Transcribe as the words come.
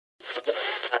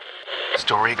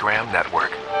Storygram Network.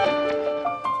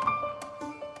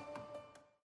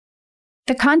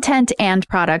 The content and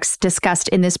products discussed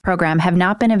in this program have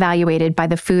not been evaluated by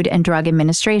the Food and Drug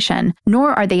Administration,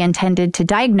 nor are they intended to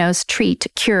diagnose, treat,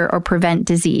 cure, or prevent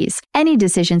disease. Any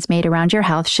decisions made around your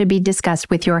health should be discussed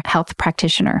with your health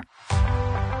practitioner.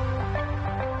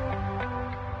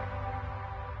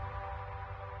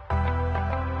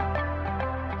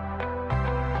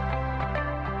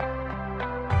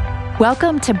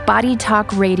 Welcome to Body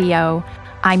Talk Radio.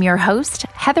 I'm your host,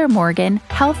 Heather Morgan,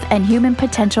 Health and Human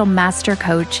Potential Master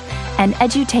Coach and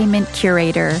Edutainment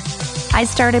Curator. I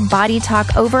started Body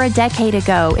Talk over a decade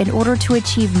ago in order to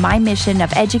achieve my mission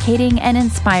of educating and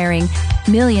inspiring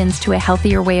millions to a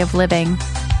healthier way of living.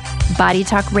 Body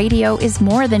Talk Radio is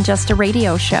more than just a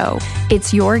radio show.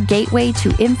 It's your gateway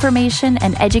to information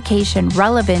and education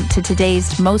relevant to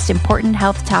today's most important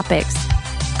health topics.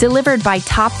 Delivered by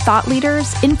top thought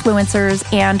leaders, influencers,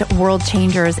 and world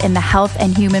changers in the health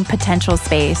and human potential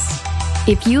space.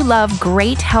 If you love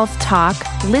great health talk,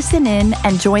 listen in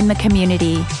and join the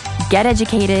community. Get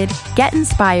educated, get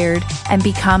inspired, and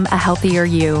become a healthier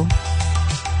you.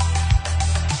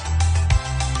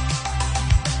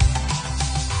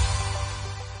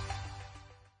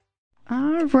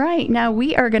 All right, now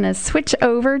we are going to switch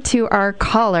over to our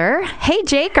caller. Hey,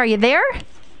 Jake, are you there?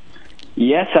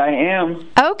 Yes, I am.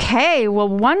 Okay, well,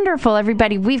 wonderful,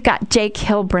 everybody. We've got Jake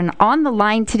Hilbrun on the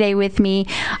line today with me.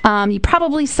 You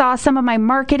probably saw some of my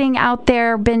marketing out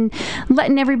there, been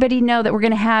letting everybody know that we're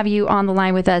going to have you on the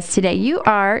line with us today.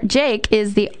 Jake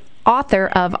is the author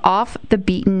of Off the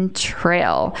Beaten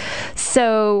Trail.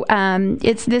 So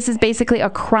this is basically a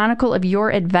chronicle of your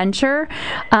adventure.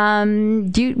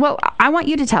 I want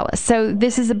you to tell us. So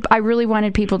I really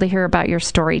wanted people to hear about your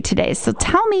story today. So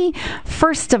tell me,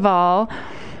 first of all,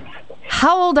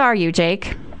 how old are you,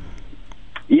 Jake?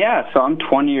 Yeah, so I'm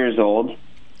 20 years old,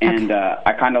 and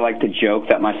I kind of like to joke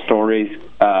that my story's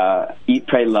Eat,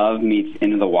 Pray, Love meets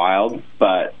Into the Wild,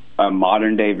 but a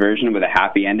modern day version with a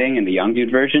happy ending and the young dude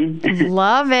version.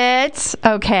 Love it.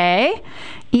 Okay.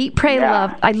 Eat, Pray,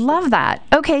 Love. I love that.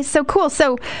 Okay, so cool.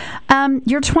 So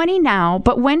you're 20 now,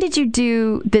 but when did you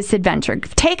do this adventure?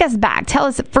 Take us back. Tell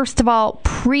us, first of all,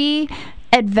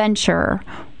 pre-adventure,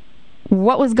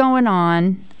 what was going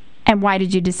on and why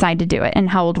did you decide to do it, and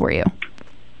how old were you?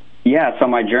 Yeah, so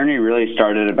my journey really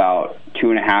started about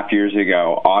 2.5 years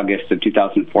ago, August of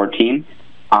 2014.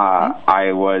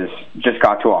 I just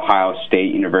got to Ohio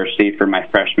State University for my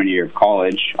freshman year of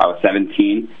college. I was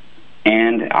 17,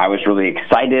 and I was really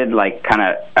excited. Like, kind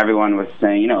of everyone was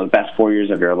saying, the best 4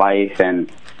 years of your life. And,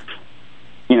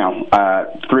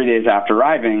 3 days after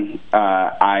arriving,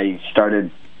 I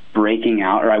started breaking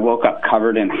out, or I woke up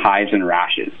covered in hives and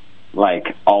rashes,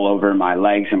 like all over my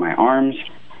legs and my arms,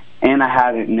 and I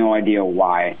had no idea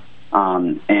why.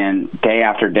 And day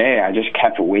after day, I just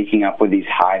kept waking up with these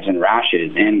hives and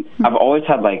rashes. And I've always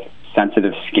had,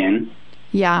 sensitive skin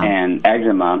and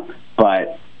eczema,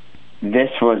 but this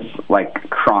was,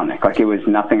 chronic. It was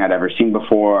nothing I'd ever seen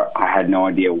before. I had no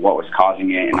idea what was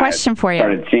causing it. And Question for you.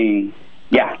 Started seeing...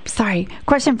 Yeah. Sorry.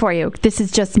 Question for you. This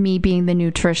is just me being the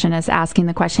nutritionist asking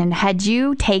the question. Had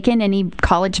you taken any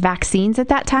college vaccines at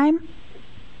that time?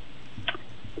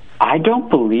 I don't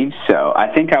believe so.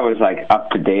 I think I was up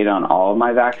to date on all of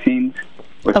my vaccines,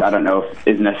 which I don't know if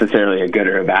is necessarily a good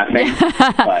or a bad thing.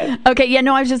 But. Okay, yeah,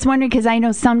 no, I was just wondering because I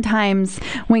know sometimes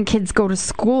when kids go to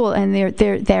school and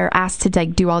they're asked to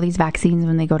do all these vaccines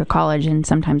when they go to college, and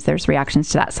sometimes there's reactions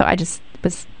to that. So I just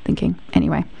was thinking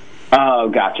anyway. Oh,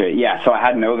 gotcha. Yeah, so I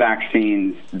had no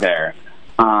vaccines there.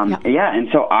 And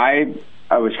so I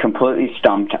was completely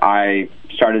stumped. I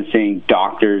started seeing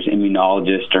doctors,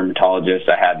 immunologists, dermatologists.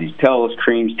 I had these pills,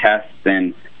 creams, tests,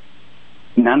 and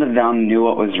none of them knew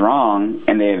what was wrong,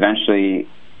 and they eventually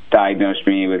diagnosed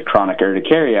me with chronic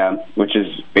urticaria, which is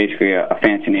basically a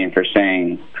fancy name for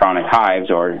saying chronic hives,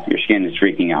 or your skin is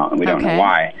freaking out and we don't know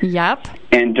why. Yep.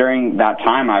 And during that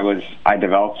time, I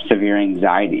developed severe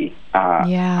anxiety.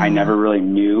 I never really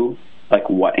knew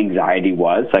what anxiety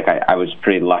was. I was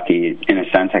pretty lucky in a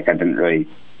sense. I didn't really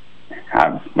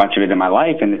have much of it in my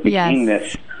life, and it became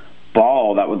this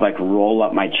ball that would roll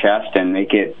up my chest and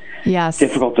make it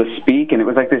difficult to speak. And it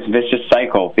was this vicious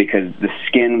cycle because the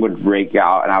skin would break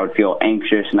out and I would feel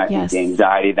anxious, and I think the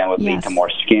anxiety then would lead to more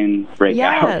skin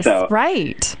breakout.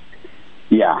 Right.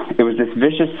 Yeah, it was this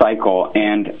vicious cycle.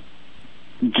 And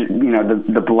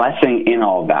the blessing in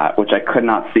all of that, which I could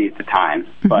not see at the time,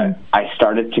 but I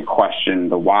started to question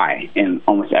the why in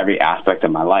almost every aspect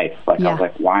of my life. I was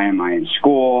like, why am I in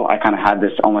school? I kind of had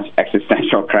this almost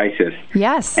existential crisis.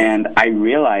 Yes. And I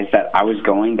realized that I was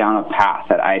going down a path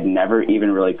that I had never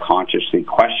even really consciously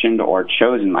questioned or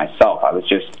chosen myself. I was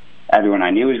just, everyone I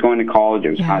knew was going to college.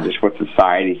 It was kind of just what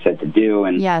society said to do.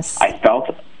 And I felt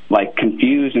like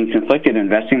confused and conflicted,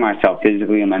 investing myself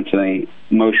physically and mentally,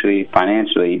 emotionally,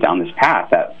 financially down this path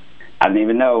that I didn't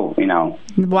even know,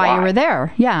 why you were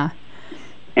there. Yeah.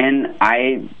 And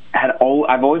I've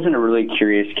always been a really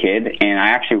curious kid, and I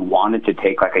actually wanted to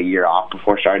take like a year off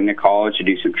before starting to college to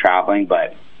do some traveling.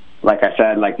 But like I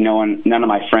said, like none of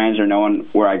my friends or no one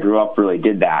where I grew up really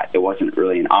did that. It wasn't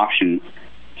really an option.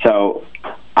 So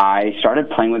I started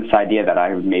playing with this idea that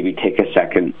I would maybe take the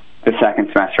second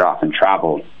semester off and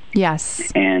travel.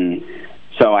 Yes. And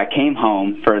so I came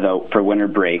home for winter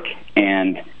break,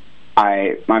 and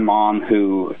my mom,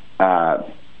 who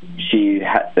she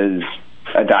is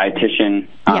a dietitian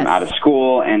out of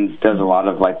school and does a lot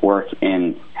of like work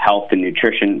in health and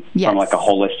nutrition from like a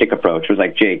holistic approach, was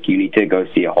like, Jake, you need to go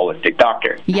see a holistic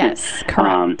doctor. Yes,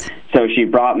 correct. So she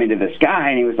brought me to this guy,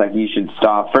 and he was like, you should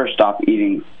stop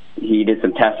eating. He did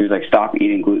some tests. He was like, stop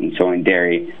eating gluten, soy, and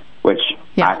dairy, which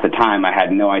at the time I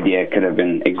had no idea could have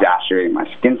been exacerbating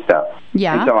my skin stuff.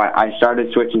 Yeah. And so I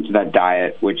started switching to that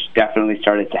diet, which definitely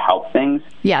started to help things.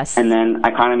 Yes. And then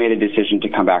I kind of made a decision to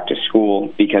come back to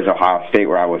school because Ohio State,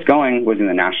 where I was going, was in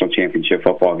the national championship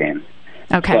football game.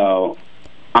 Okay. So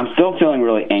I'm still feeling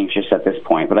really anxious at this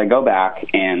point, but I go back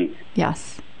and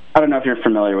I don't know if you're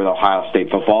familiar with Ohio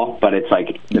State football, but it's like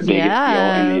the biggest deal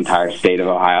in the entire state of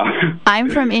Ohio. I'm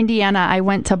from Indiana. I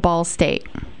went to Ball State.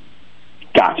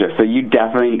 Gotcha. So you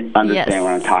definitely understand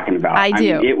what I'm talking about. I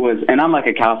do. Mean, it was, and I'm like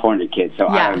a California kid, so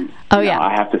I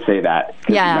have to say that.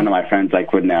 Yeah. None of my friends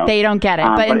would know. They don't get it,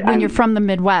 but when you're from the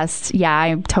Midwest,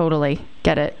 I totally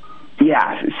get it.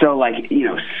 Yeah. So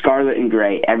scarlet and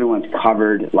gray, everyone's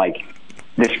covered, like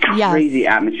this crazy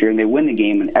atmosphere, and they win the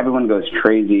game, and everyone goes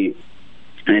crazy,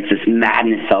 and it's this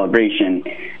madness celebration.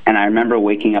 And I remember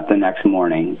waking up the next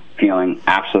morning feeling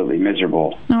absolutely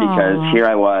miserable because here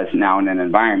I was now in an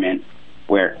environment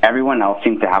where everyone else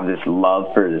seemed to have this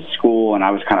love for the school, and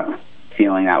I was kind of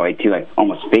feeling that way too, like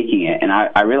almost faking it. And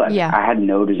I realized I had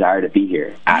no desire to be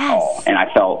here at all, and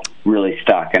I felt really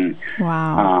stuck. And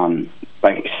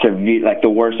severe, like the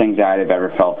worst anxiety I've ever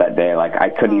felt that day. Like I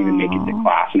couldn't even make it to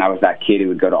class, and I was that kid who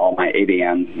would go to all my 8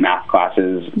 a.m. math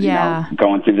classes,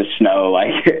 going through the snow.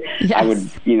 I would,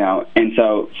 and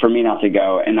so for me not to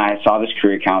go, and I saw this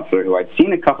career counselor who I'd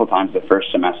seen a couple times the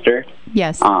first semester.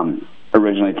 Yes.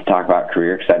 Originally to talk about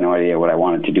career because I had no idea what I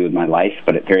wanted to do with my life,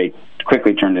 but it very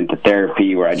quickly turned into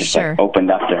therapy where I just opened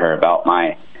up to her about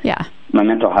my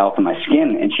mental health and my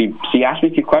skin. And she asked me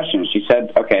a few questions. She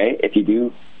said, okay, if you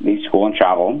do leave school and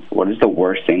travel, what is the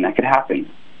worst thing that could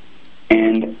happen?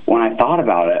 And when I thought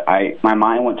about it, my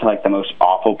mind went to like the most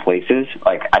awful places.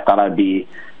 Like I thought I'd be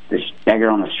this beggar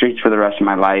on the streets for the rest of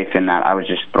my life, and that I was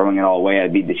just throwing it all away.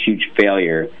 I'd be this huge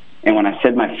failure. And when I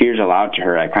said my fears aloud to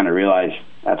her, I kind of realized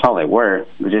that's all they were. It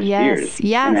was just fears.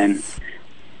 Yes. And then,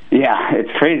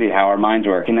 it's crazy how our minds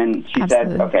work. And then she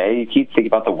said, okay, you keep thinking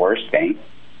about the worst thing.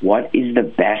 What is the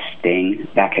best thing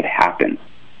that could happen?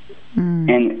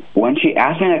 And when she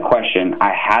asked me that question,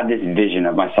 I had this vision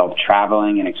of myself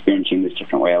traveling and experiencing this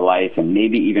different way of life, and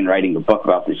maybe even writing a book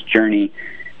about this journey.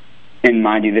 And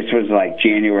mind you, this was like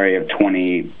January of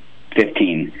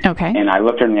 2015. Okay. And I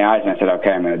looked her in the eyes and I said,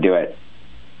 okay, I'm going to do it.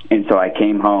 And so I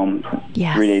came home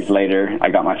 3 days later. I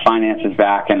got my finances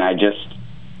back, and I just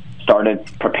started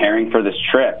preparing for this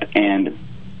trip. And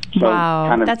so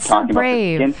kind of that's talking so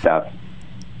brave. About the skin stuff.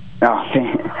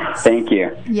 Oh, thank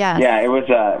you. Yes. Yeah, it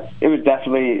was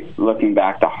definitely, looking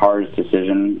back, the hardest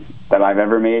decision that I've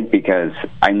ever made, because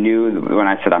I knew when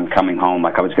I said I'm coming home,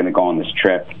 like I was going to go on this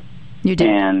trip. You did.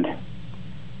 And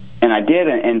I did.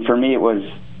 And for me, it was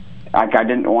like I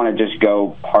didn't want to just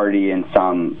go party in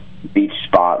some beach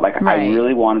spot. Like I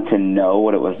really wanted to know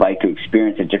what it was like to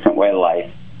experience a different way of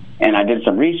life. And I did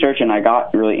some research, and I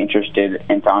got really interested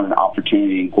and found an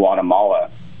opportunity in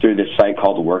Guatemala through this site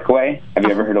called Workaway. Have you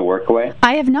ever heard of Workaway?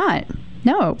 I have not.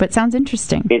 No, but sounds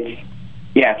interesting.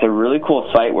 It's a really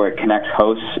cool site where it connects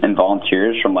hosts and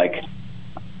volunteers from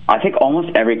I think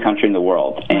almost every country in the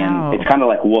world. And it's kind of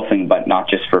like woofing, but not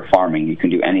just for farming. You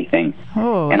can do anything.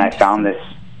 And I found this.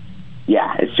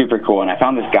 Yeah, it's super cool. And I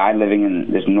found this guy living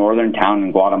in this northern town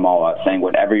in Guatemala saying,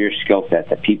 whatever your skill set,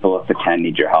 the people of Petén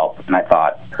need your help. And I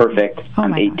thought, perfect.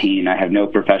 I'm 18. I have no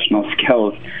professional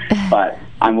skills, but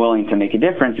I'm willing to make a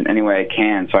difference in any way I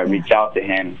can. So I reached out to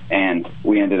him, and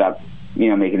we ended up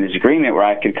making this agreement where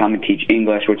I could come and teach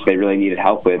English, which they really needed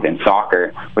help with, and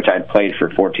soccer, which I'd played for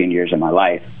 14 years of my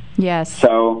life. Yes.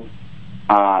 So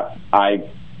I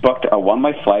booked a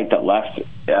one-way flight that left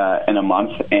in a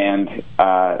month, and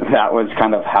that was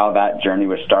kind of how that journey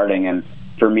was starting. And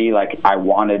for me, like,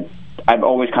 I've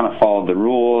always kind of followed the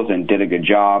rules and did a good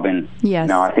job, and yes.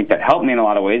 I think that helped me in a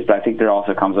lot of ways, but I think there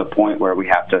also comes a point where we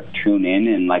have to tune in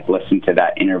and like listen to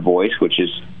that inner voice, which is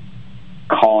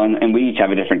calling, and we each have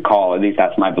a different call. At least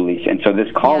that's my belief. And so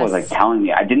this call was like telling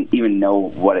me, I didn't even know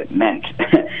what it meant.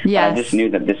 Yes. I just knew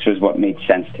that this was what made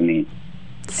sense to me.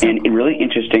 And really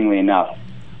interestingly enough,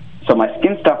 so my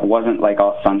skin stuff wasn't like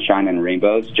all sunshine and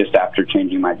rainbows just after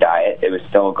changing my diet. It was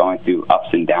still going through ups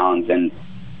and downs, and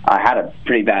I had a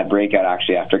pretty bad breakout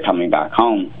actually after coming back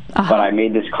home. But I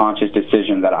made this conscious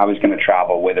decision that I was going to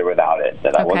travel with or without it,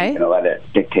 that I wasn't going to let it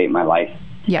dictate my life.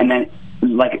 Yeah. And then,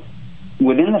 like,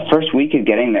 within the first week of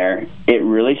getting there, it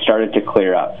really started to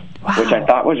clear up, which I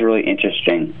thought was really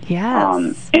interesting.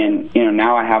 Yes. And,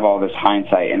 now I have all this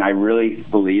hindsight, and I really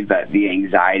believe that the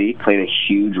anxiety played a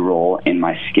huge role in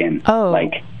my skin,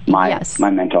 like my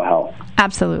mental health.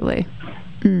 Absolutely.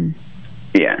 Mm.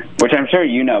 Yeah, which I'm sure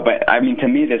you know, but I mean, to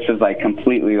me, this was like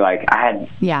completely like I had.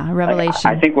 Yeah,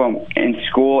 revelation. I think when in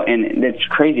school, and it's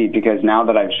crazy because now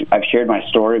that I've shared my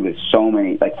story with so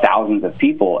many, like thousands of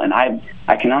people, and I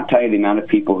cannot tell you the amount of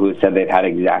people who said they've had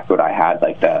exactly what I had,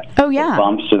 like the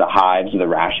bumps or the hives or the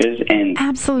rashes, and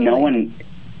absolutely no one.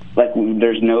 Like,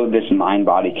 there's this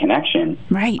mind-body connection.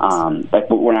 Right. Like,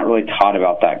 we're not really taught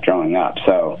about that growing up,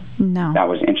 so that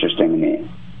was interesting to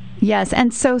me. Yes,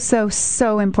 and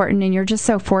so important, and you're just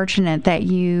so fortunate that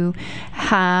you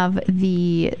have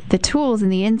the tools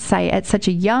and the insight at such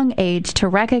a young age to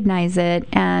recognize it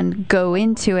and go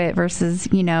into it versus,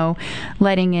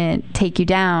 letting it take you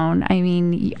down. I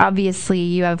mean, obviously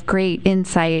you have great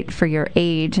insight for your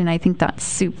age, and I think that's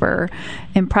super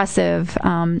impressive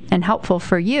and helpful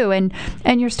for you. And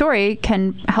your story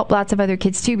can help lots of other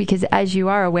kids too, because as you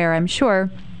are aware, I'm sure,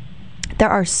 there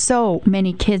are so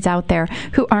many kids out there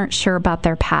who aren't sure about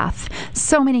their path.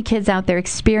 So many kids out there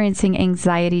experiencing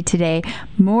anxiety today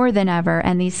more than ever,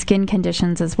 and these skin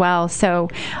conditions as well. So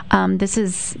this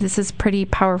is pretty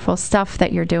powerful stuff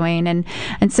that you're doing.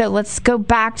 And so let's go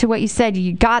back to what you said.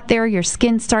 You got there, your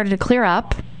skin started to clear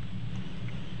up.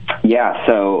 Yeah,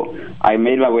 so I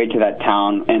made my way to that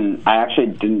town, and I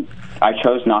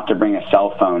chose not to bring a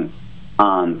cell phone,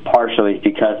 partially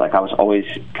because like I was always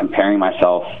comparing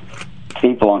myself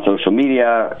people on social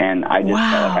media, and I just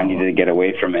felt like I needed to get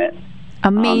away from it.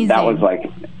 Amazing. That was like,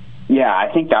 I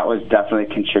think that was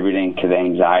definitely contributing to the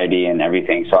anxiety and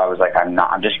everything. So I was like,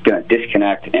 I'm just going to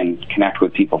disconnect and connect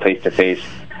with people face to face.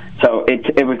 So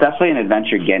it was definitely an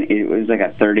adventure. It was like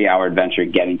a 30-hour adventure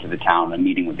getting to the town and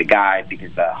meeting with the guy,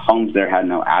 because the homes there had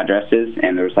no addresses,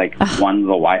 and there was like one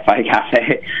little Wi-Fi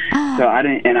cafe. So I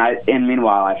didn't, and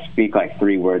meanwhile I speak like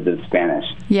 3 words of Spanish.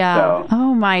 Yeah. So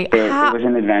oh my. It was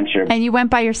an adventure. And you went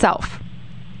by yourself?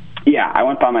 Yeah, I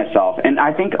went by myself, and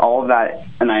I think all of that,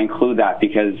 and I include that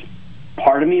because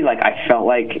part of me, like, I felt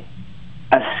like,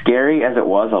 as scary as it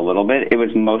was a little bit, it was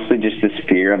mostly just this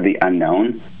fear of the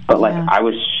unknown. But, like, I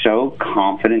was so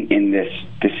confident in this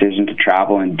decision to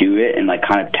travel and do it and, like,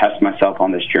 kind of test myself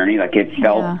on this journey. Like, it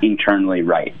felt internally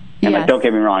right. And, like, don't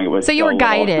get me wrong, it was so you were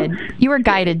guided. You were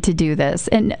guided to do this.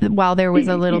 And while there was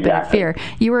a little bit of fear,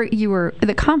 you were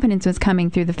the confidence was coming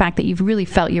through the fact that you really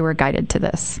felt you were guided to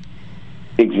this.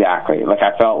 Exactly. Like,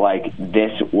 I felt like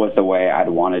this was the way I'd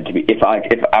wanted to be. If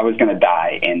I was going to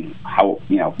die in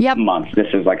months, this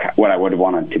is like what I would have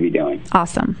wanted to be doing.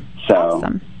 Awesome.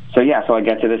 So I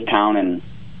get to this town, and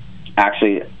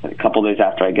actually a couple days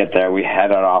after I get there, we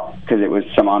headed off because it was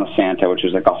Semana Santa, which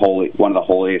was like one of the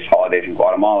holiest holidays in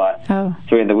Guatemala. Oh.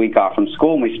 So we had the week off from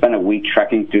school, and we spent a week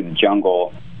trekking through the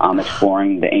jungle,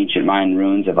 exploring the ancient Mayan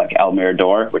ruins of like El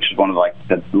Mirador, which is one of like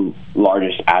the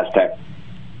largest Aztec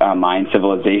Mayan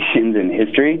civilizations in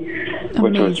history,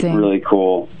 which was really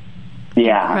cool.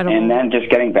 Yeah, incredible. And then just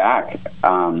getting back,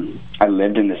 I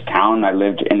lived in this town. I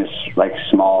lived in this like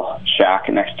small shack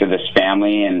next to this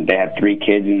family, and they had 3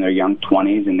 kids in their young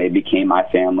 20s, and they became my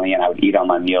family, and I would eat all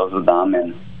my meals with them.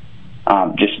 And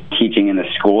just teaching in the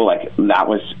school, like, that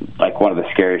was like one of the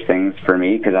scariest things for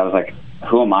me, because I was like,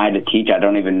 who am I to teach? I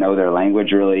don't even know their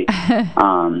language really.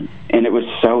 And it was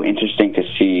so interesting to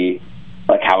see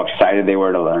like how excited they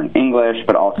were to learn English,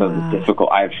 but also the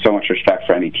difficult. I have so much respect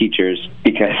for any teachers,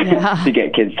 because to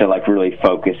get kids to like really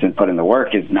focus and put in the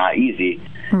work is not easy.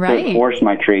 Right. So it forced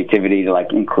my creativity to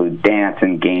like include dance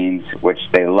and games, which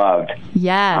they loved.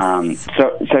 Yes.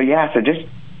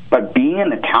 But being in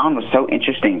the town was so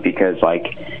interesting, because like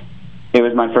it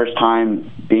was my first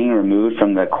time being removed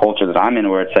from the culture that I'm in,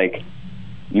 where it's like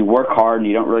you work hard and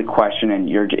you don't really question, and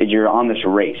you're on this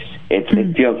race.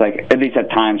 It feels like, at least at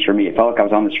times for me, it felt like I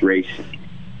was on this race.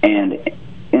 And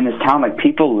in this town, like,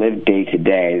 people live day to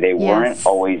day. They weren't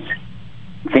always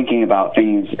thinking about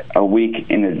things a week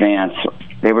in advance.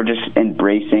 They were just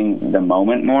embracing the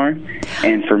moment more.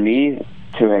 And for me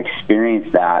to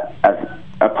experience that as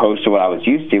opposed to what I was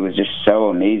used to was just so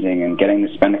amazing. And getting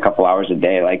to spend a couple hours a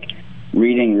day, like,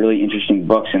 reading really interesting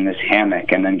books in this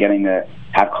hammock, and then getting to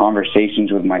have conversations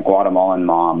with my Guatemalan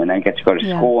mom, and then get to go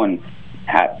to school and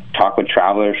talk with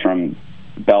travelers from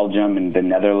Belgium and the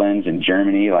Netherlands and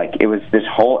Germany. Like, it was this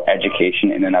whole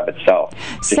education in and of itself,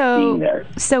 just being there.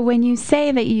 So when you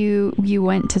say that you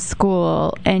went to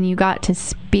school and you got to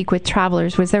speak with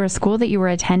travelers, was there a school that you were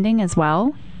attending as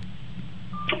well?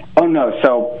 Oh, no.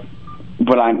 So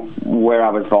where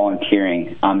I was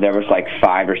volunteering, there was like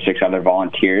 5 or 6 other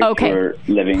volunteers who were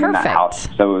living in that house.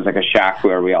 So it was like a shack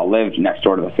where we all lived next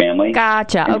door to the family.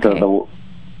 Gotcha. And okay. So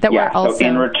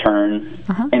in return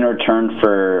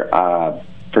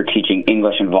for teaching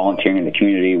English and volunteering in the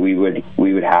community, we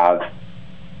would have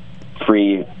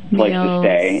free place to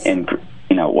stay, and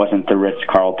it wasn't the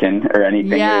Ritz-Carlton or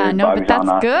anything. Yeah, no, but that's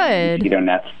good. Mosquito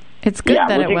nets. It's good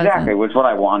that it wasn't. Exactly, which is what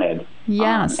I wanted.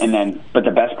 Yes. But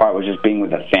the best part was just being with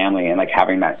the family and like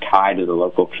having that tie to the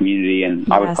local community. And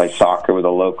I would play soccer with the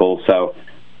locals, so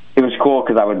it was cool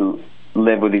because I would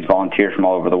live with these volunteers from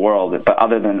all over the world. But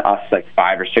other than us, like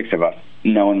 5 or 6 of us,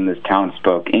 no one in this town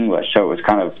spoke English, so it was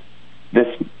kind of this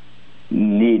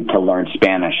need to learn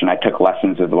Spanish, and I took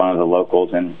lessons with one of the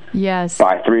locals, and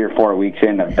by 3 or 4 weeks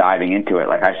in of diving into it,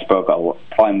 like, I spoke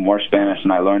probably more Spanish than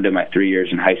I learned in my 3 years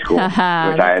in high school, which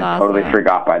I had totally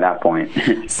forgot by that point.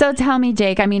 So tell me,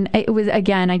 Jake, I mean, it was,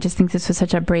 again, I just think this was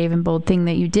such a brave and bold thing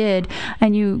that you did,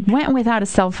 and you went without a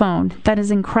cell phone. That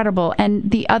is incredible. And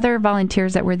the other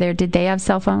volunteers that were there, did they have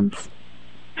cell phones?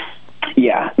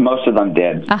 Yeah, most of them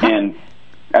did. And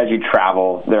as you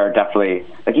travel, there are definitely,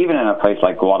 like, even in a place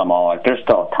like Guatemala, like, there's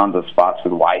still tons of spots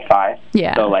with Wi-Fi.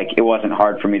 Yeah. So, like, it wasn't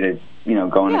hard for me to,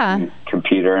 go on a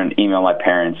computer and email my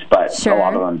parents, but a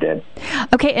lot of them did.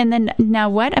 Okay, and then now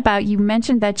what about, you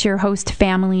mentioned that your host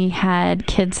family had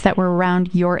kids that were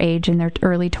around your age in their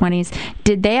early 20s.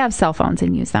 Did they have cell phones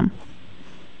and use them?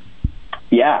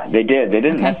 Yeah, they did. They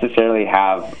didn't necessarily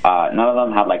have. None of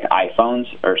them had like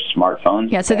iPhones or smartphones.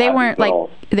 Yeah, so they weren't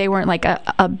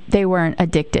they weren't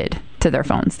addicted to their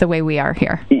phones the way we are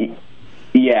here.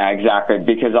 Yeah, exactly.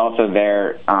 Because also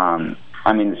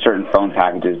certain phone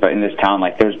packages, but in this town,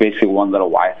 like, there's basically one little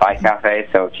Wi-Fi cafe.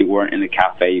 So if you weren't in the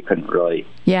cafe, you couldn't really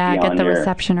get the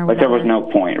reception or whatever. Like, there was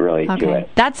no point really to it.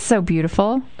 That's so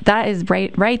beautiful. That is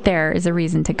right there is a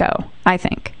reason to go, I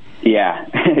think. Yeah,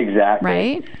 exactly.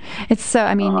 Right? It's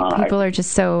so, people are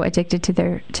just so addicted to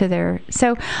their,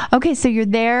 so you're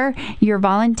there, you're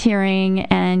volunteering,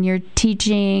 and you're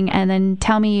teaching, and then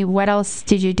tell me, what else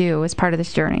did you do as part of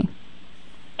this journey?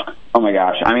 Oh my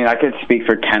gosh. I could speak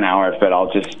for 10 hours, but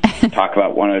I'll just talk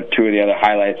about 1 or 2 of the other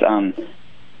highlights.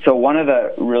 So one of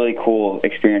the really cool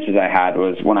experiences I had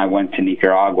was when I went to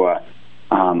Nicaragua.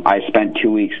 I spent 2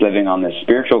 weeks living on this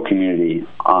spiritual community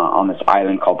on this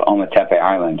island called Ometepe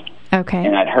Island. Okay.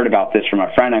 And I'd heard about this from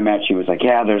a friend I met. She was like,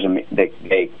 "Yeah,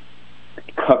 they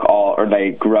cook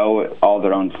they grow all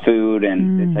their own food,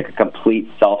 and it's like a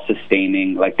complete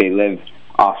self-sustaining. Like, they live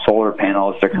off solar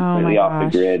panels. They're completely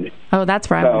off the grid." Oh, that's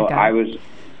where I want to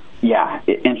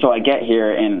go. And so I get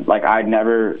here, and like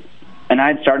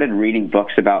I'd started reading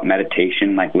books about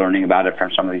meditation, like learning about it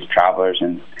from some of these travelers,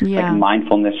 and like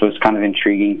mindfulness was kind of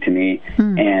intriguing to me.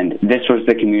 And this was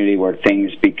the community where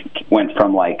things went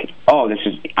from like,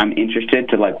 I'm interested,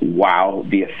 to like, wow,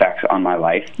 the effects on my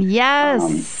life.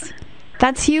 Yes.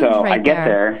 That's huge. So I get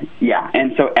there.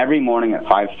 And so every morning at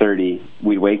 5:30,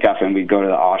 we'd wake up and we'd go to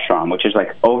the ashram, which is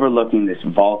like overlooking this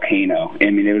volcano.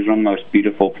 It was one of the most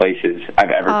beautiful places I've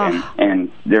ever been.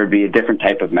 And there would be a different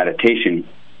type of meditation.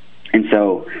 And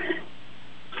so,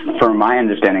 for my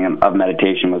understanding of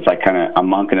meditation, was like kind of a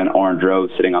monk in an orange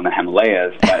robe sitting on the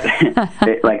Himalayas.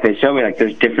 But they show me like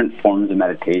there's different forms of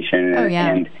meditation.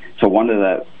 And so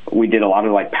we did a lot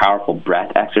of like powerful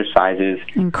breath exercises.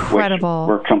 Incredible. Which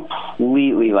were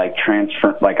completely like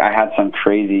like, I had some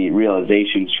crazy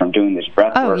realizations from doing this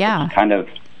breath work. Which kind of,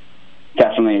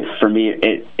 definitely for me,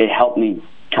 it helped me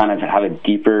kind of have a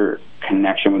deeper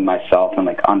connection with myself and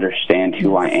like understand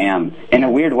who I am in a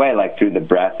weird way, like through the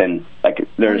breath. And like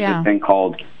there's this thing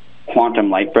called quantum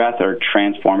light breath, or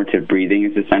transformative breathing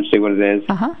is essentially what it is.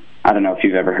 I don't know if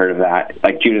you've ever heard of that.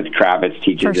 Like, Judith Kravitz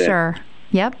teaches it. For sure.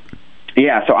 Yep.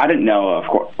 Yeah, so I didn't know, of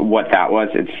course, what that was.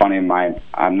 It's funny, my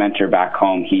mentor back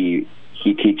home, he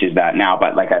he teaches that now,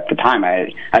 but like at the time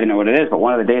I didn't know what it is. But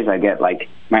one of the days I get like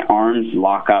my arms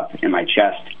lock up in my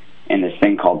chest in this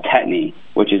thing called tetany,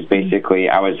 which is basically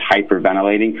I was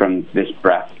hyperventilating from this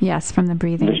breath. Yes, from the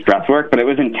breathing. This breath work, but it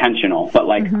was intentional. But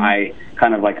like I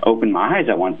kind of like opened my eyes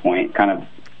at one point, kind of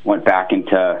went back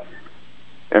into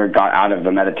or got out of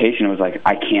the meditation. It was like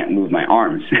I can't move my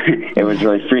arms. It was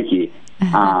really freaky.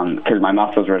 Because my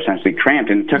muscles were essentially cramped,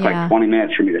 and it took like 20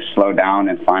 minutes for me to slow down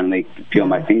and finally feel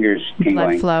my fingers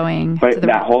tingling. Blood flowing. But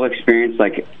that whole experience,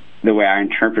 like the way I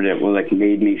interpret it, was like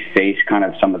made me face kind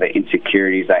of some of the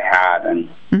insecurities I had, and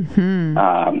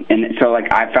so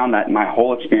like I found that my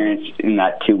whole experience in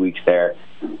that 2 weeks there,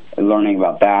 learning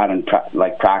about that and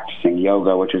like practicing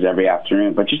yoga, which was every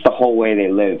afternoon, but just the whole way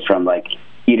they lived, from like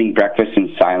eating breakfast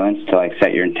in silence to like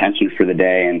set your intention for the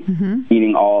day, and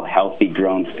eating all healthy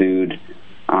grown food,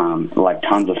 like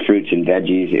tons of fruits and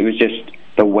veggies. It was just,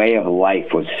 the way of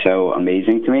life was so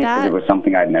amazing to me, because it was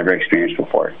something I'd never experienced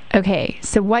before. Okay,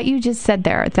 so what you just said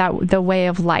there, that the way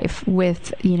of life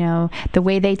with, you know, the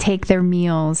way they take their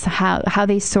meals, how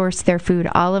they source their food,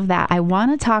 all of that. I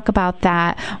want to talk about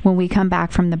that when we come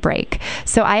back from the break.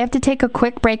 So I have to take a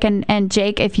quick break, and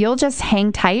Jake, if you'll just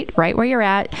hang tight right where you're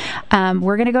at,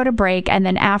 we're going to go to break, and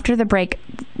then after the break,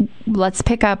 let's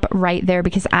pick up right there,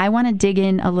 because I want to dig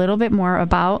in a little bit more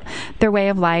about their way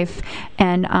of life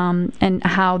and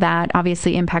how that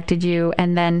obviously impacted you,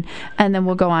 and then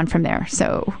we'll go on from there.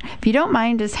 So if you don't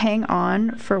mind, just hang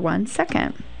on for 1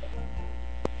 second.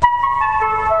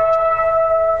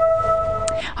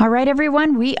 All right,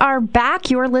 everyone, we are back.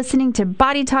 You're listening to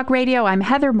Body Talk Radio. I'm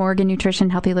Heather Morgan,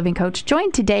 nutrition, healthy living coach,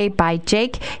 joined today by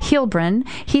Jake Heilbrunn.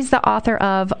 He's the author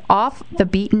of Off the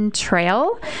Beaten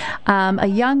Trail, a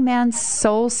young man's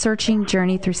soul-searching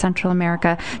journey through Central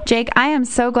America. Jake, I am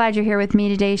so glad you're here with me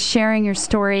today, sharing your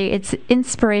story. It's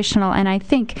inspirational, and I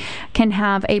think can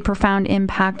have a profound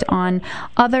impact on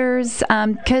others.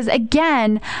 Because,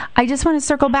 again, I just want to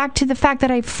circle back to the fact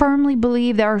that I firmly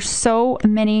believe there are so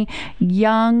many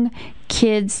young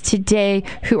kids today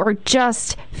who are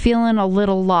just feeling a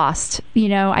little lost. You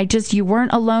know, you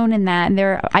weren't alone in that.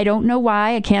 And I don't know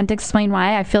why. I can't explain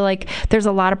why. I feel like there's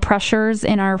a lot of pressures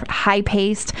in our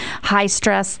high-paced,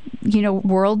 high-stress,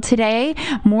 world today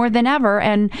more than ever.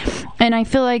 And I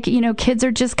feel like, kids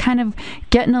are just kind of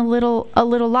getting a little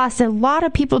lost. A lot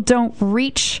of people don't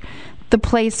reach the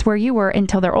place where you were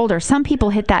until they're older. Some people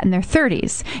hit that in their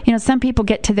 30s. Some people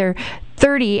get to their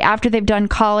 30 after they've done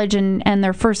college and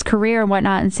their first career and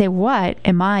whatnot and say, what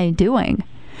am I doing?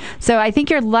 So I think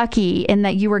you're lucky in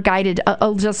that you were guided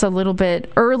just a little bit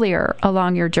earlier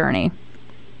along your journey.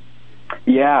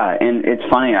 Yeah, and it's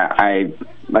funny, I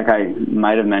like I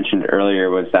might have mentioned earlier,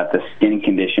 was that the skin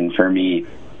condition for me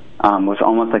was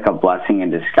almost like a blessing in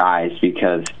disguise,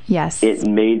 because it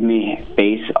made me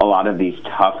face a lot of these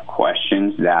tough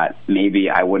questions that maybe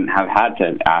I wouldn't have had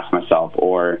to ask myself,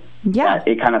 or that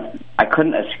I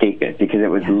couldn't escape it, because it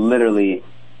was literally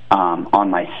on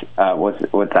my,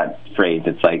 what's that phrase?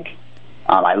 It's like,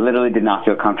 I literally did not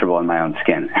feel comfortable in my own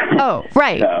skin. Oh,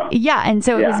 right. And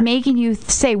so it was making you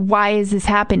say, why is this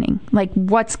happening? Like,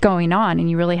 what's going on? And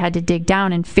you really had to dig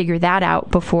down and figure that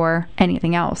out before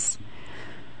anything else.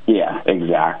 Yeah,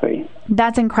 exactly.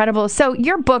 That's incredible. So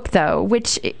your book, though,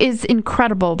 which is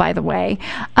incredible, by the way,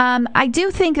 I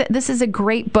do think that this is a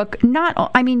great book.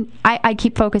 I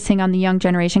keep focusing on the young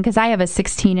generation because I have a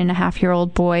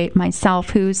 16-and-a-half-year-old boy myself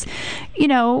who's,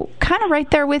 kind of right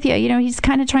there with you. He's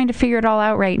kind of trying to figure it all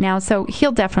out right now. So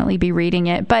he'll definitely be reading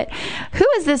it. But who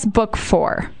is this book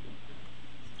for?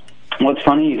 Well, it's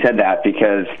funny you said that,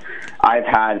 because I've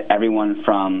had everyone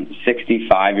from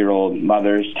 65-year-old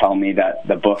mothers tell me that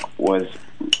the book was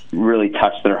really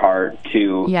touched their heart,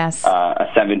 to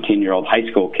a 17-year-old high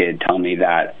school kid tell me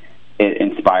that it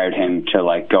inspired him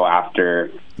to go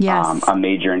after a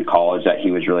major in college that he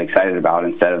was really excited about,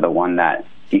 instead of the one that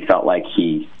he felt like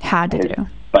he had to do.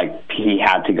 Like he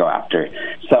had to go after.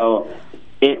 So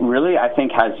it really, I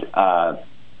think, has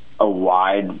a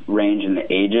wide range in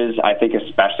the ages. I think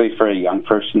especially for a young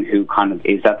person who kind of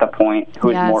is at the point, who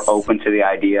is more open to the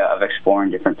idea of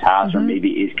exploring different paths, or maybe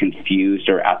is confused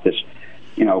or at this,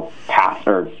 path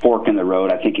or fork in the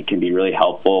road. I think it can be really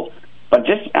helpful. But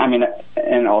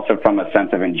and also from a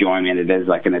sense of enjoyment, it is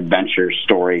like an adventure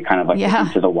story, kind of like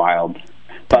into the wild.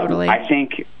 But totally. I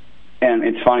think, and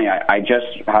it's funny, I just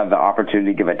had the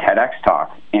opportunity to give a TEDx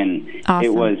talk, and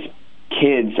it was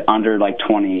kids under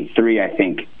 23, I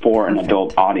think, for an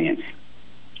adult audience.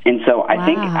 And so I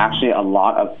think actually a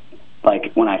lot of,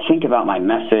 when I think about my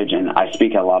message, and I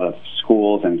speak at a lot of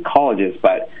schools and colleges,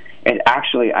 but it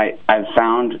actually, I've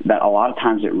found that a lot of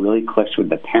times it really clicks with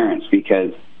the parents,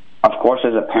 because of course,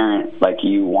 as a parent, like,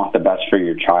 you want the best for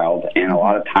your child, and a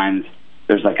lot of times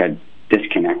there's like a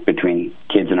disconnect between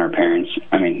kids and our parents.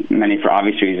 I mean, many for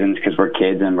obvious reasons, because we're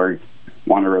kids and we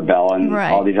want to rebel and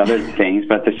all these other things,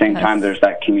 but at the same time, there's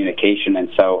that communication. And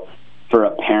so for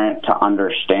a parent to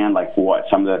understand, like, what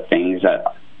some of the things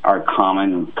that are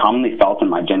commonly felt in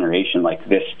my generation, like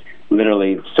this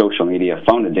literally social media,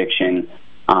 phone addiction,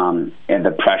 and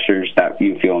the pressures that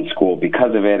you feel in school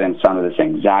because of it, and some of this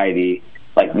anxiety.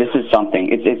 Like, this is something,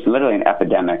 it's literally an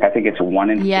epidemic. I think it's 1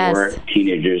 in 4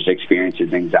 teenagers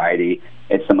experiences anxiety.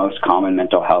 It's the most common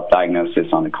mental health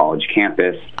diagnosis on the college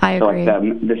campus. I agree. So,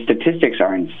 like, the statistics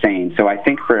are insane. So I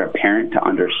think for a parent to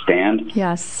understand,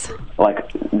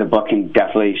 like, the book can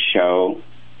definitely show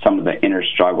some of the inner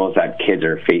struggles that kids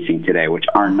are facing today, which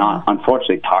are not,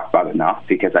 unfortunately, talked about enough,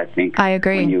 because I think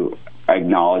when you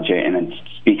acknowledge it and then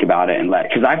speak about it, and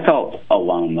because I felt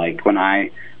alone. Like, when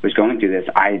I was going through this,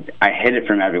 I hid it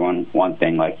from everyone. One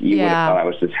thing, like, you would have thought I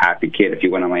was this happy kid if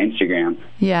you went on my Instagram.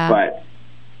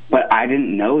 But I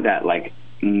didn't know that, like,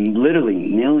 literally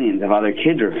millions of other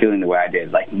kids were feeling the way I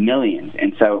did, like, millions.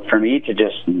 And so for me to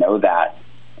just know that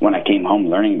when I came home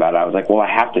learning about it, I was like, well,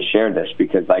 I have to share this,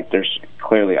 because, like, there's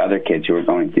clearly other kids who are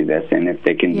going through this, and if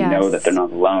they can know that they're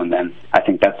not alone, then I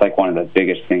think that's, like, one of the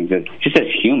biggest things, is just as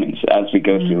humans, as we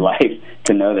go through life,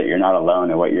 to know that you're not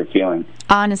alone in what you're feeling.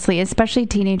 Honestly, especially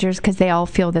teenagers, because they all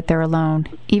feel that they're alone.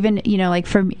 Even, you know, like,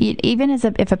 even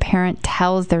if a parent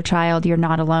tells their child you're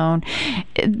not alone,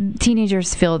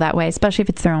 teenagers feel that way, especially if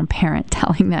it's their own parent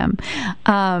telling them.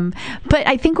 But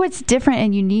I think what's different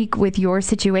and unique with your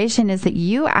situation is that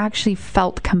you actually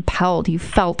felt compelled. You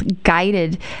felt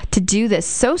guided to do this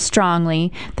so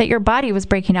strongly that your body was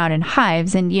breaking out in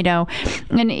hives, and, you know,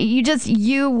 and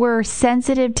you were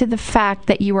sensitive to the fact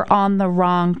that you were on the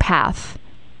wrong path.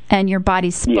 And your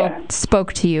body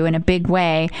spoke to you in a big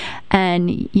way.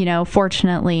 And, you know,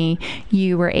 fortunately,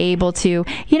 you were able to,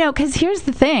 you know, because here's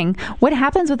the thing. What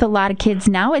happens with a lot of kids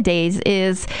nowadays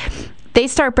is they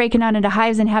start breaking out into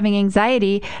hives and having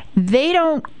anxiety. They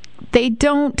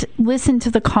don't listen to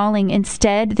the calling.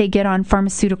 Instead, they get on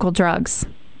pharmaceutical drugs.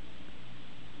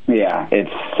 Yeah,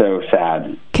 it's so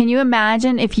sad. Can you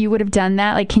imagine if you would have done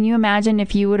that? Like, can you imagine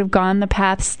if you would have gone the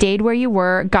path, stayed where you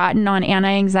were, gotten on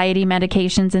anti-anxiety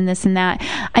medications and this and that?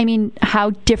 I mean,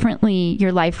 how differently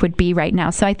your life would be right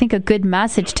now. So I think a good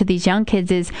message to these young kids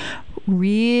is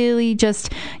really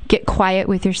just get quiet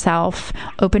with yourself,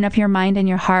 open up your mind and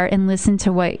your heart, and listen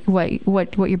to what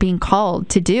you're being called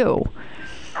to do.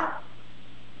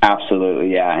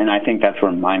 Absolutely, yeah. And I think that's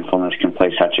where mindfulness can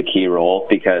play such a key role,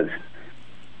 because,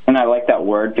 and I like that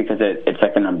word because it's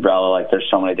like an umbrella. Like, there's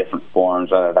so many different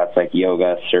forms, whether that's like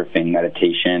yoga, surfing,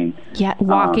 meditation. Yeah,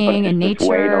 walking in nature.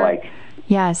 Way to, like,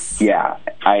 yes. Yeah,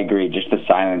 I agree. Just the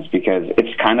silence, because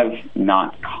it's kind of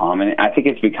not common. I think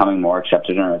it's becoming more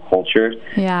accepted in our culture.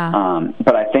 Yeah.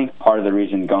 But I think part of the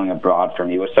reason going abroad for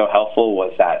me was so helpful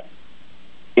was that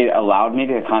it allowed me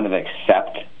to kind of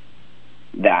accept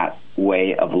that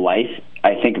way of life,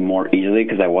 I think, more easily,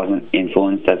 because I wasn't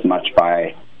influenced as much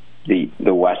by the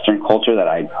Western culture that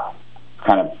I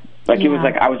kind of, like, it was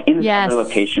like I was in another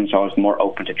location, so I was more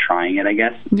open to trying it, I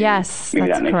guess. Yes, Maybe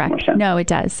that's that makes correct. more sense. No, it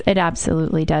does. It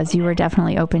absolutely does. You were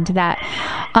definitely open to that.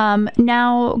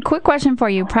 Now, quick question for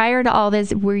you. Prior to all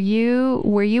this, were you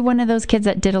one of those kids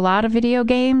that did a lot of video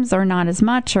games, or not as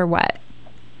much, or what?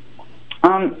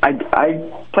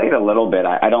 I played a little bit.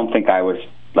 I don't think I was,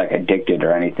 like, addicted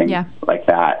or anything like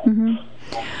that. Mm-hmm.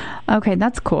 Okay,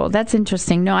 that's cool. That's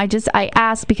interesting. No, I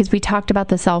asked because we talked about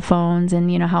the cell phones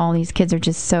and, you know, how all these kids are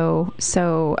just so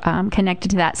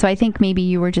connected to that. So I think maybe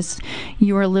you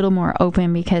were a little more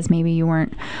open because maybe you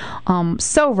weren't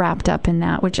so wrapped up in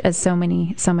that, which as so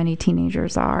many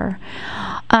teenagers are.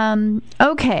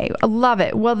 Okay, love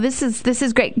it. Well, this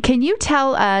is great. Can you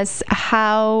tell us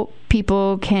how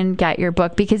people can get your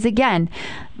book? Because again,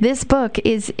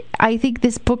 I think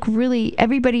this book really,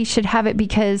 everybody should have it,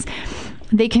 because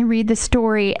they can read the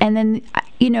story, and then,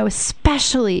 you know,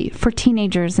 especially for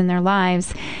teenagers in their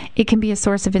lives, it can be a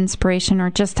source of inspiration, or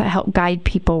just to help guide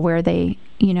people where they,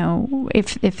 you know,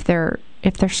 if they're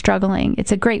struggling.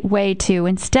 It's a great way to,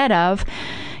 instead of,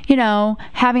 you know,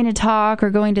 having a talk or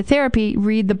going to therapy,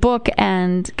 read the book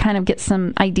and kind of get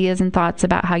some ideas and thoughts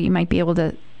about how you might be able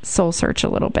to soul search a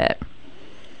little bit.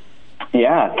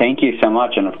 Yeah, thank you so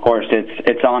much. And of course,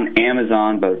 it's on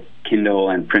Amazon, both Kindle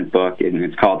and print book, and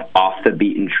it's called Off the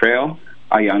Beaten Trail,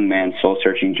 A Young Man's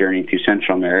Soul-Searching Journey Through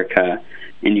Central America.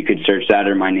 And you could search that,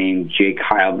 or my name, Jake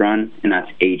Heilbrunn, and that's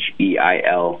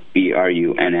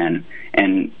Heilbrunn.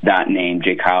 And that name,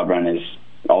 Jake Heilbrunn, is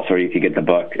also where you could get the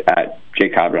book at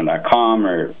jakeheilbrunn.com,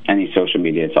 or any social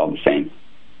media. It's all the same.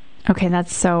 Okay,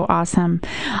 that's so awesome.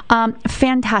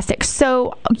 Fantastic.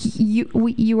 So you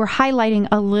were highlighting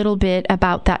a little bit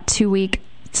about that 2-week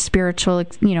spiritual,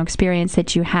 experience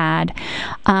that you had.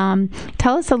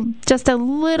 Tell us just a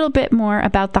little bit more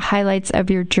about the highlights of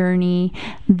your journey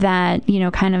that,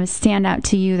 kind of stand out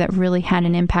to you that really had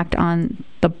an impact on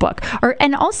the book.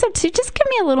 And also to just give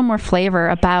me a little more flavor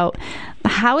about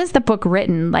how is the book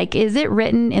written? Like, is it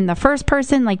written in the first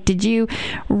person? Like, did you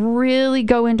really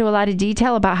go into a lot of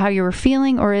detail about how you were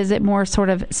feeling, or is it more sort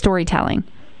of storytelling?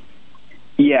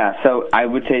 Yeah, so I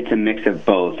would say it's a mix of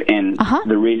both. And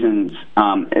the reasons,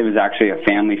 it was actually a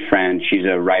family friend. She's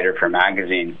a writer for a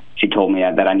magazine. She told me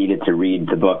that I needed to read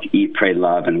the book Eat, Pray,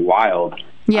 Love, and Wild.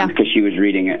 Yeah. Because she was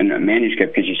reading it in a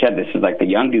manuscript, because she said this is like the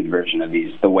young dude version of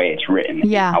these, the way it's written,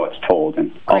 and how it's told,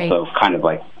 and also kind of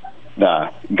like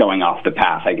the going off the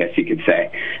path, I guess you could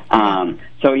say.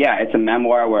 So yeah, it's a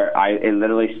memoir where it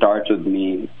literally starts with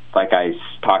me, like I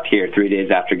talked here, 3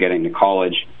 days after getting to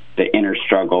college, the inner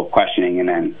struggle, questioning, and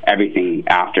then everything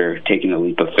after, taking a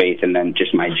leap of faith, and then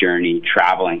just my journey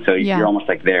traveling. So you're almost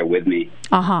like there with me.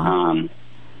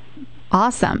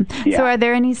 Awesome. Yeah. So are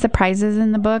there any surprises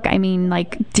in the book? I mean,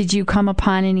 like, did you come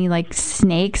upon any like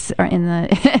snakes or in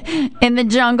the in the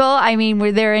jungle? I mean,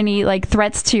 were there any like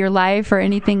threats to your life or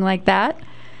anything like that?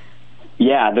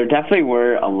 Yeah, there definitely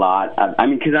were a lot.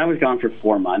 Because I was gone for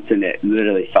 4 months, and it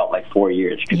literally felt like 4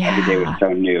 years, because every day was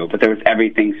so new. But there was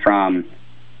everything from,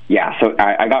 so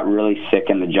I got really sick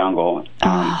in the jungle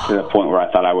to the point where I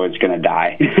thought I was going to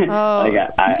die. It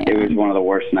was one of the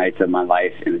worst nights of my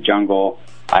life in the jungle.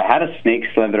 I had a snake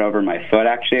slither over my foot,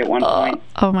 actually, at one point.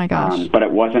 Oh, my gosh. But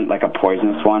it wasn't like a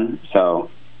poisonous one, so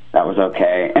that was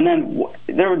okay. And then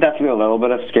there were definitely a little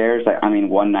bit of scares.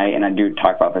 One night, and I do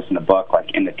talk about this in the book,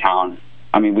 like in the town,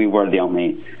 we were the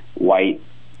only white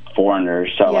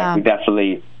foreigners, so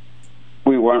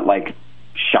we weren't like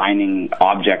shining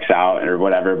objects out or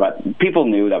whatever, but people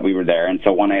knew that we were there. And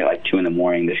so one night, like 2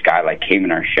 a.m, this guy like came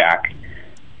in our shack,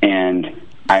 and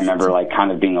I remember like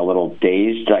kind of being a little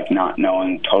dazed, like not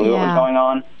knowing totally what was going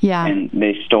on. Yeah. And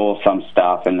they stole some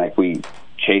stuff, and like we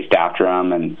chased after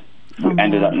him, and we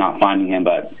ended up not finding him.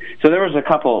 But so there was a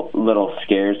couple little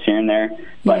scares here and there,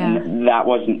 but that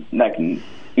wasn't like,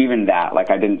 even that, like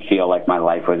I didn't feel like my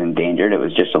life was endangered. It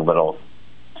was just a little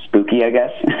spooky, I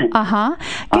guess. Because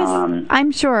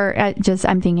I'm sure,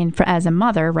 I'm thinking as a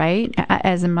mother, right?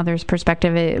 As a mother's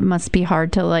perspective, it must be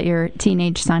hard to let your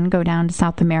teenage son go down to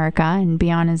South America and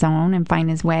be on his own and find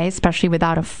his way, especially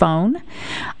without a phone.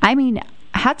 I mean,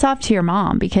 hats off to your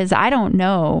mom, because I don't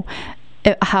know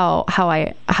how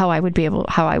I would deal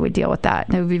with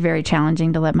that. It would be very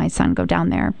challenging to let my son go down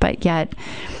there, but yet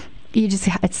you just,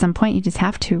 at some point, you just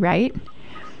have to, right?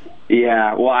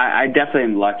 Yeah, well, I definitely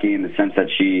am lucky in the sense that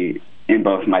she, and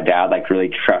both my dad, like really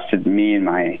trusted me and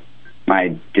my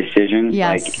decisions,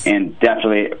 like, and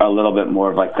definitely a little bit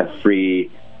more of like the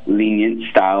free, lenient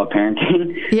style of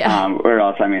parenting. Or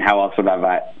else, how else would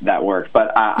that work?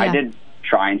 But I did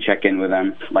try and check in with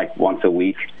them like once a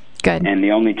week. Good. And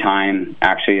the only time,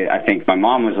 actually, I think my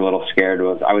mom was a little scared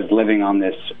was I was living on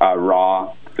this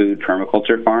raw food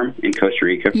permaculture farm in Costa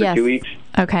Rica for 2 weeks.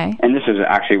 Okay. And this is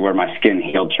actually where my skin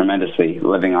healed tremendously,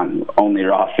 living on only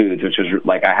raw foods, which was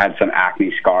like I had some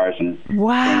acne scars and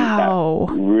wow,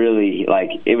 really,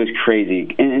 like, it was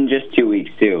crazy. And in just 2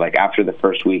 weeks too, like after the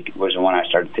first week was when I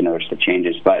started to notice the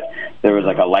changes. But there was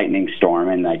like a lightning storm,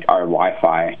 and like our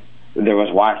Wi-Fi, there was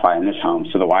Wi-Fi in this home,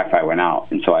 so the Wi-Fi went out,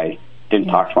 and so I didn't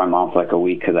talk to my mom for like a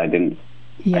week because I didn't.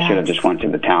 I should have just went to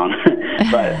the town.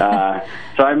 But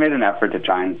so I made an effort to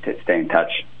try and stay in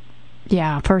touch.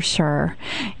 Yeah, for sure.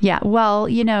 Yeah, well,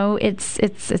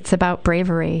 it's about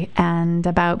bravery and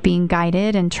about being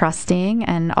guided and trusting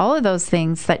and all of those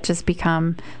things that just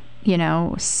become,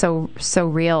 so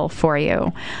real for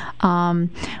you.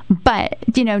 But,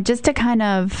 just to kind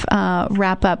of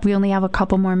wrap up, we only have a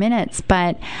couple more minutes,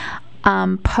 but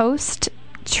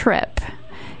post-trip,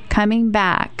 coming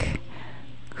back,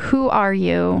 who are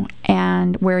you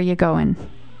and where are you going?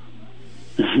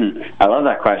 I love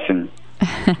that question.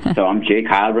 So I'm Jake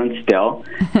Heilbrunn still,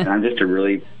 and I'm just a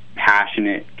really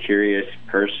passionate, curious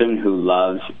person who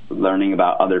loves learning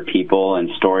about other people and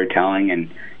storytelling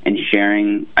and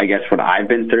sharing, I guess, what I've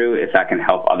been through, if that can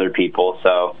help other people.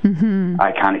 So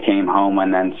I kind of came home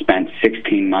and then spent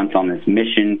 16 months on this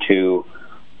mission to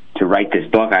write this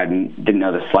book. I didn't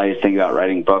know the slightest thing about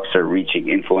writing books or reaching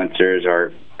influencers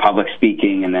or public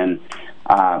speaking, and then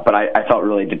but I felt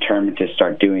really determined to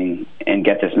start doing and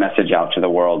get this message out to the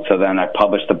world. So then I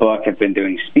published the book. I've been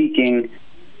doing speaking,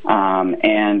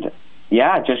 and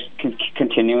just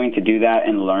continuing to do that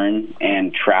and learn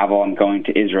and travel. I'm going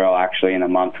to Israel actually in a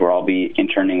month, where I'll be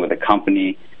interning with a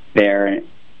company there,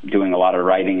 doing a lot of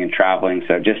writing and traveling.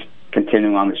 So just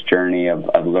continuing on this journey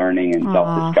of learning and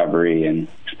self-discovery and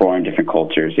exploring different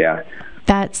cultures. Yeah.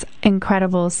 That's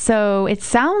incredible. So it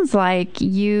sounds like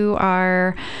you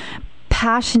are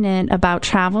passionate about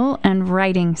travel and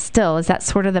writing still. Is that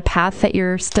sort of the path that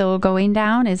you're still going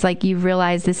down? Is like you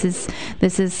realize this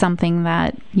is something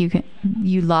that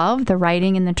you love, the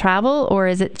writing and the travel, or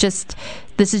is it just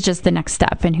this is just the next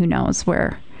step and who knows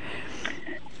where?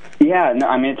 Yeah, no,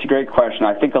 I mean, it's a great question.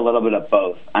 I think a little bit of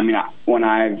both. I mean, when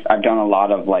I've done a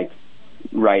lot of like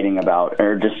writing about,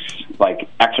 or just like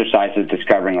exercises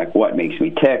discovering like what makes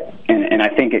me tick, and I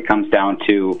think it comes down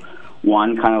to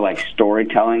one, kind of like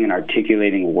storytelling and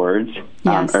articulating words,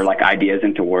 or like ideas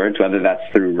into words, whether that's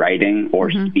through writing or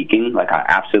speaking. Like I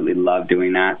absolutely love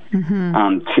doing that.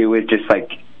 Two is just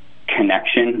like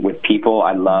connection with people.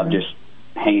 I love just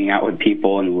hanging out with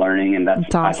people and learning, and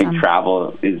that's awesome. I think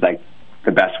travel is like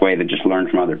the best way to just learn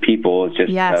from other people. Is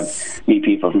just to meet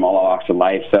people from all walks of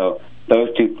life. So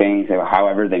those two things,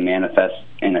 however they manifest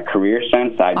in a career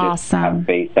sense, I just have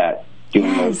faith that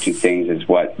doing those two things is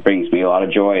what brings me a lot of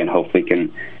joy, and hopefully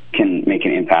can make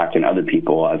an impact in other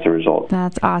people as a result.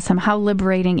 That's awesome. How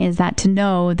liberating is that to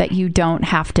know that you don't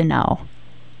have to know?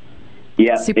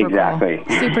 Yeah, super exactly.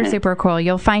 Cool. Super cool.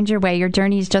 You'll find your way. Your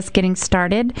journey is just getting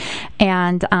started,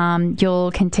 and you'll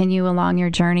continue along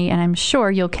your journey, and I'm sure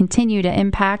you'll continue to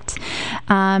impact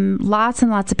lots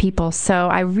and lots of people. So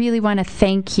I really want to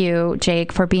thank you,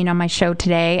 Jake, for being on my show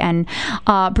today and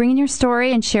bringing your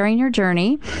story and sharing your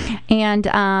journey. And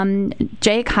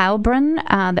Jake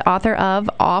Heilbrunn, the author of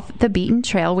Off the Beaten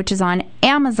Trail, which is on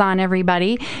Amazon,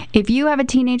 everybody. If you have a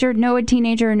teenager, know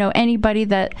anybody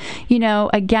that,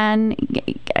 again,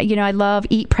 I love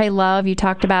Eat, Pray, Love. You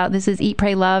talked about this is Eat,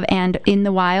 Pray, Love and In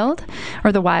the Wild,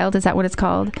 or The Wild, is that what it's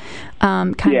called?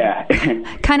 Kind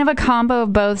of a combo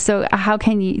of both. So how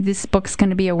can you, this book's going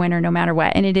to be a winner no matter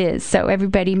what, and it is. So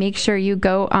everybody, make sure you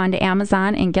go onto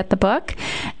Amazon and get the book.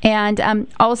 And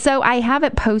also, I have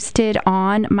it posted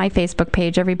on my Facebook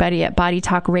page, everybody, at Body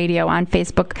Talk Radio on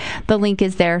Facebook. The link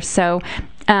is there. So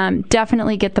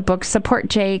definitely get the book. Support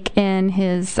Jake in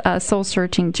his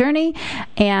soul-searching journey.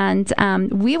 And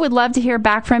we would love to hear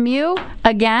back from you.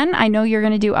 Again, I know you're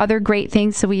going to do other great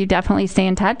things, so will you definitely stay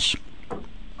in touch?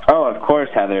 Oh, of course,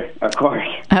 Heather. Of course.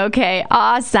 Okay,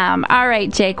 awesome. All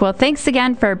right, Jake. Well, thanks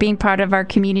again for being part of our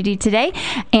community today,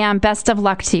 and best of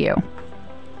luck to you.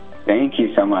 Thank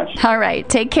you so much. All right,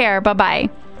 take care. Bye-bye.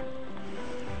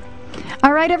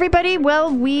 All right, everybody.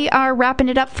 Well, we are wrapping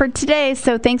it up for today,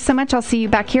 so thanks so much. I'll see you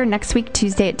back here next week,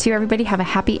 Tuesday at 2. Everybody have a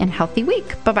happy and healthy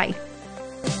week. Bye-bye.